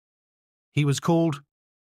He was called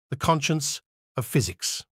the conscience of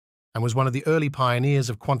physics and was one of the early pioneers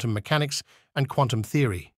of quantum mechanics and quantum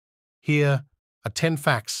theory. Here are 10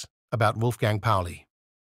 facts about Wolfgang Pauli.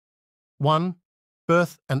 1.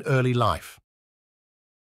 Birth and early life.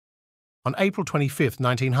 On April 25,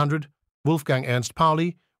 1900, Wolfgang Ernst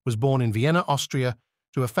Pauli was born in Vienna, Austria,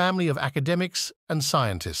 to a family of academics and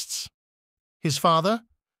scientists. His father,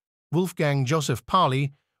 Wolfgang Joseph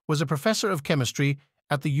Pauli, was a professor of chemistry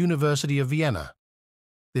at the University of Vienna.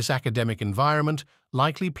 This academic environment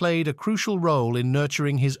likely played a crucial role in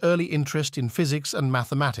nurturing his early interest in physics and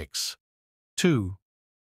mathematics. 2.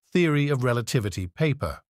 Theory of Relativity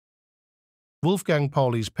paper. Wolfgang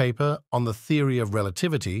Pauli's paper on the theory of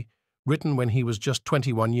relativity, written when he was just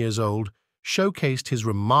 21 years old, showcased his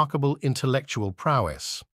remarkable intellectual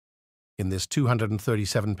prowess. In this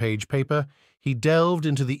 237-page paper, he delved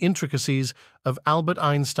into the intricacies of Albert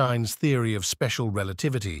Einstein's theory of special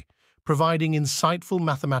relativity, providing insightful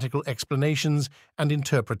mathematical explanations and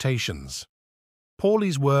interpretations.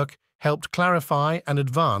 Pauli's work helped clarify and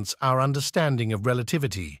advance our understanding of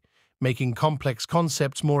relativity, making complex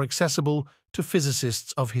concepts more accessible to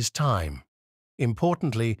physicists of his time.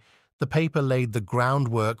 Importantly, the paper laid the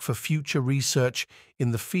groundwork for future research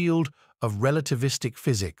in the field of relativistic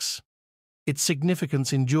physics. Its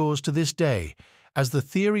significance endures to this day, as the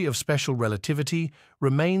theory of special relativity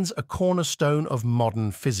remains a cornerstone of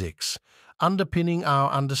modern physics, underpinning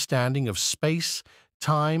our understanding of space,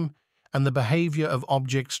 time, and the behavior of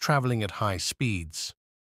objects traveling at high speeds.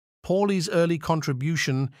 Pauli's early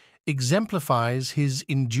contribution exemplifies his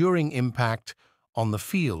enduring impact on the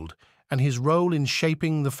field and his role in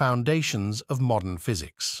shaping the foundations of modern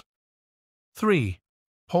physics. 3.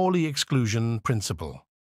 Pauli exclusion principle.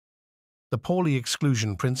 The Pauli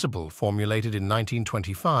exclusion principle, formulated in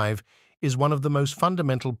 1925, is one of the most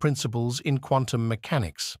fundamental principles in quantum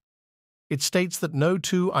mechanics. It states that no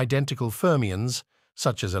two identical fermions,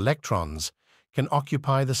 such as electrons, can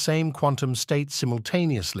occupy the same quantum state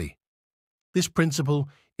simultaneously. This principle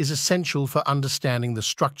is essential for understanding the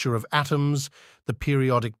structure of atoms, the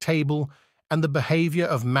periodic table, and the behavior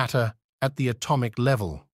of matter at the atomic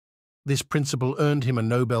level. This principle earned him a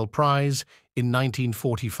Nobel Prize in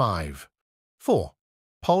 1945. 4.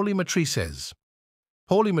 Pauli matrices.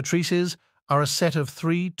 Pauli matrices are a set of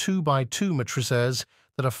 3 2x2 matrices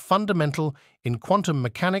that are fundamental in quantum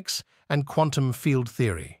mechanics and quantum field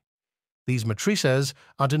theory. These matrices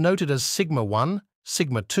are denoted as sigma 1,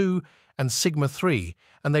 sigma 2, and sigma 3,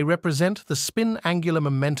 and they represent the spin-angular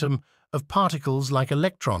momentum of particles like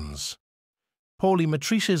electrons. Pauli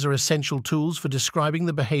matrices are essential tools for describing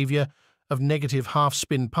the behavior of negative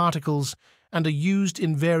half-spin particles and are used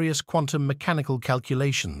in various quantum mechanical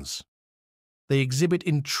calculations. They exhibit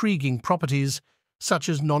intriguing properties such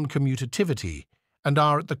as non-commutativity and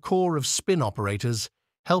are at the core of spin operators,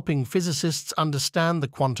 helping physicists understand the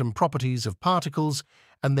quantum properties of particles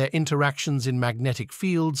and their interactions in magnetic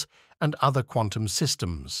fields and other quantum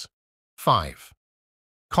systems. 5.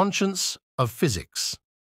 Conscience of physics.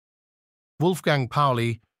 Wolfgang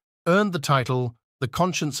Pauli earned the title the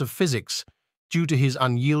Conscience of Physics due to his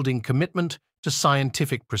unyielding commitment to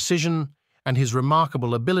scientific precision and his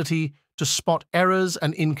remarkable ability to spot errors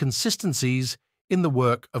and inconsistencies in the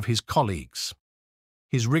work of his colleagues.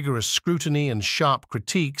 His rigorous scrutiny and sharp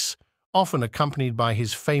critiques, often accompanied by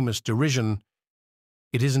his famous derision,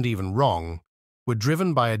 "It isn't even wrong," were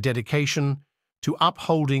driven by a dedication to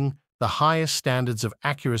upholding the highest standards of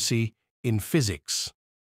accuracy in physics.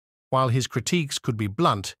 While his critiques could be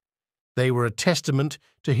blunt, they were a testament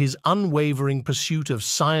to his unwavering pursuit of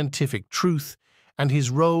scientific truth and his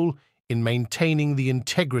role in maintaining the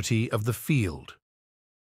integrity of the field.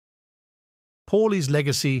 Pauli's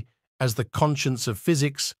legacy as the conscience of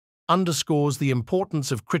physics underscores the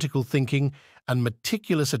importance of critical thinking and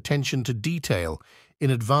meticulous attention to detail in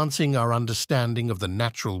advancing our understanding of the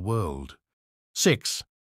natural world. 6.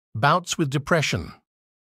 Bouts with depression.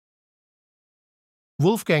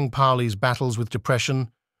 Wolfgang Pauli's battles with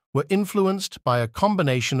depression were influenced by a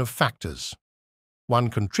combination of factors. One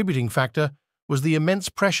contributing factor was the immense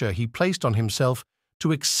pressure he placed on himself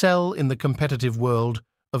to excel in the competitive world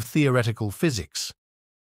of theoretical physics.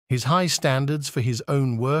 His high standards for his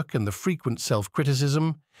own work and the frequent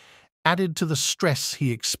self-criticism added to the stress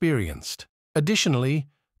he experienced. Additionally,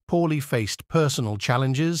 Pauli faced personal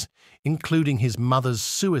challenges, including his mother's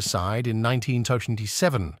suicide in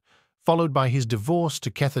 1927, followed by his divorce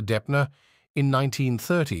to Ketha Depner in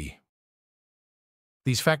 1930.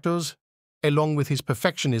 These factors, along with his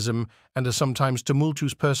perfectionism and a sometimes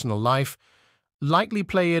tumultuous personal life, likely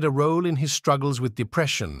played a role in his struggles with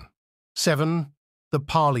depression. 7. The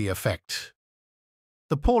Pauli Effect.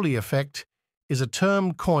 The Pauli effect is a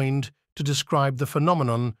term coined to describe the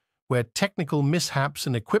phenomenon where technical mishaps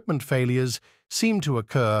and equipment failures seem to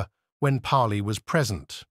occur when Pauli was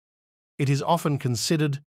present. It is often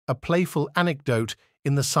considered a playful anecdote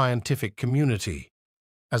in the scientific community.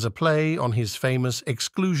 As a play on his famous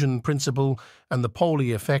exclusion principle and the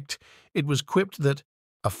Pauli effect, it was quipped that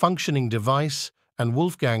a functioning device and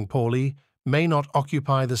Wolfgang Pauli may not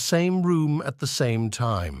occupy the same room at the same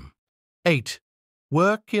time. 8.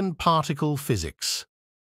 Work in particle physics.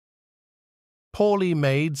 Pauli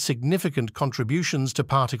made significant contributions to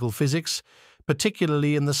particle physics,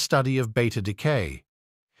 particularly in the study of beta decay.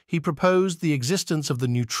 He proposed the existence of the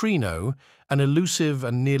neutrino, an elusive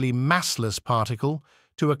and nearly massless particle,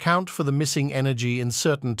 to account for the missing energy in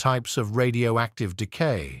certain types of radioactive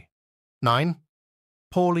decay. 9.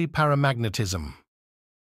 Pauli paramagnetism.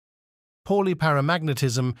 Pauli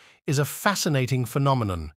paramagnetism is a fascinating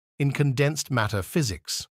phenomenon in condensed matter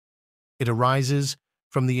physics. It arises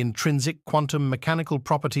from the intrinsic quantum mechanical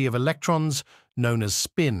property of electrons known as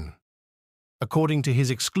spin. According to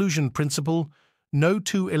his exclusion principle, no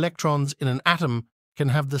two electrons in an atom can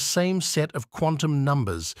have the same set of quantum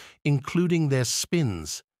numbers, including their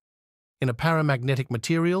spins. In a paramagnetic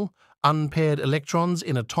material, unpaired electrons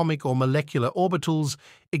in atomic or molecular orbitals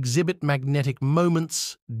exhibit magnetic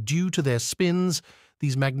moments due to their spins.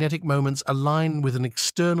 These magnetic moments align with an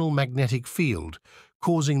external magnetic field,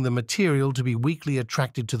 causing the material to be weakly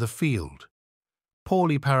attracted to the field.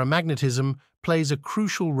 Pauli paramagnetism plays a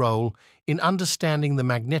crucial role in understanding the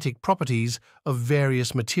magnetic properties of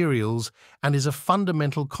various materials and is a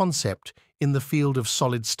fundamental concept in the field of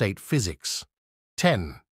solid-state physics.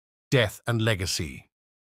 10. Death and legacy.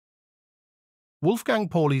 Wolfgang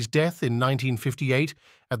Pauli's death in 1958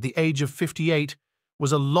 at the age of 58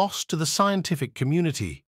 was a loss to the scientific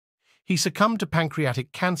community. He succumbed to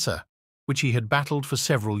pancreatic cancer, which he had battled for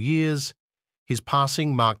several years. His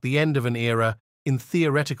passing marked the end of an era in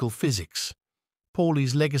theoretical physics.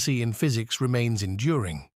 Pauli's legacy in physics remains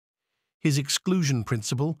enduring. His exclusion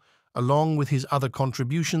principle, along with his other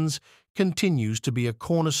contributions, continues to be a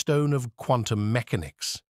cornerstone of quantum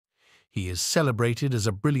mechanics. He is celebrated as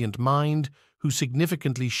a brilliant mind who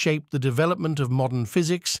significantly shaped the development of modern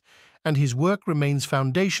physics, and his work remains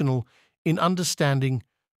foundational in understanding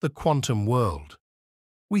the quantum world.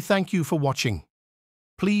 We thank you for watching.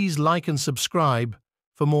 Please like and subscribe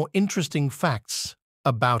for more interesting facts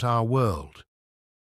about our world.